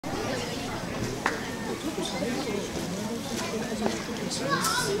皆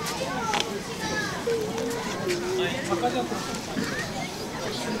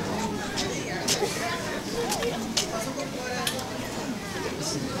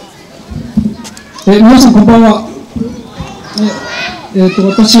さんこんばんは。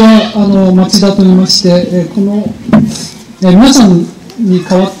私は町田と言いまして、この、皆さんに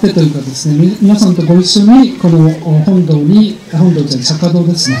代わってというかですね、皆さんとご一緒にこの本堂じゃない釈迦堂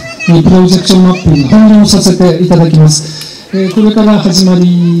ですねにプロジェクションマッピング本堂をさせていただきます。これから始ま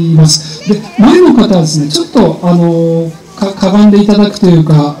ります。で、前の方はですね、ちょっとかがんでいただくという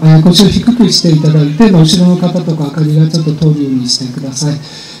か、腰を低くしていただいて、後ろの方とか明かりがちょっと通るようにしてくださ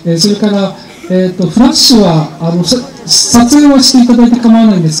い。それからフラッシュは撮影はしていただいて構わ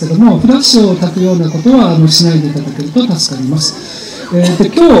ないんですけども、フラッシュを焚くようなことはしないでいただけると助かります。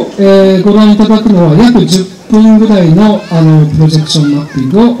で今日、ご覧いただくのは約10分ぐらいのプロジェクションマッピン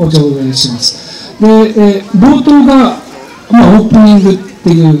グを上映します。で、冒頭が、オープニングって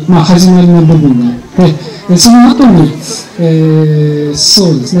いう、始まりの部分があって、その後に、そ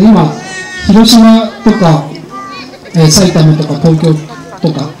うですね、今広島とか、埼玉とか東京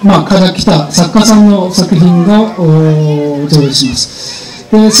とか、から来た作家さんの作品を上映します。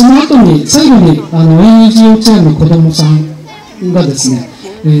で、その後に、最後に、園児幼稚園の子どもさんがですね、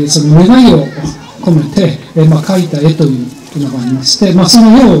その願いを込めて、描いた絵というのがありまして、そ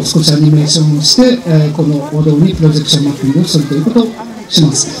の絵を少しアニメーションをして、このお堂にプロジェクションマッピングをするということをし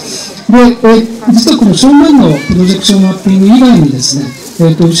ます。で、実はこの正面のプロジェクションマッピング以外にですね、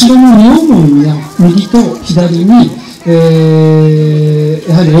後ろの仁王門や右と左に、や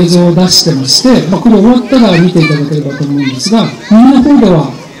はり映像を出してまして、これ終わったら見ていただければと思うんですが、右の方で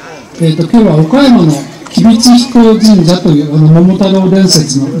は、今日は岡山の吉備津彦神社という桃太郎伝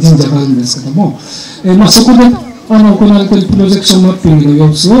説の神社があるんですけども、そこで行われているプロジェクションマッピングの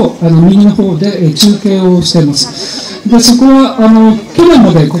様子を右の方で中継をしています。で、そこは去年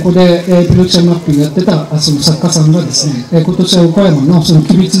までここでプロジェクションマッピングやってたその作家さんがですね、今年は岡山のその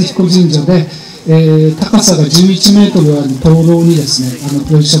吉備津彦神社で、高さが11メートルある灯籠にですね、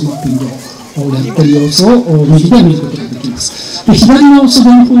プロジェクションマッピングをやっている様子を右で見ることができます。で、左の袖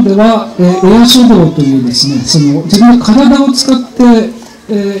の方では、エア書道というですね、その自分の体を使って、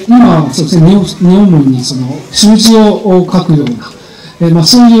今そうですね、仁王門にその習字を書くような、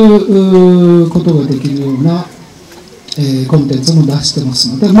そういうことができるような、コンテンツも出してます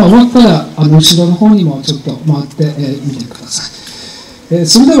ので、終わったら後ろの方にもちょっと回ってみてください。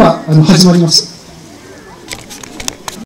それでは始まります。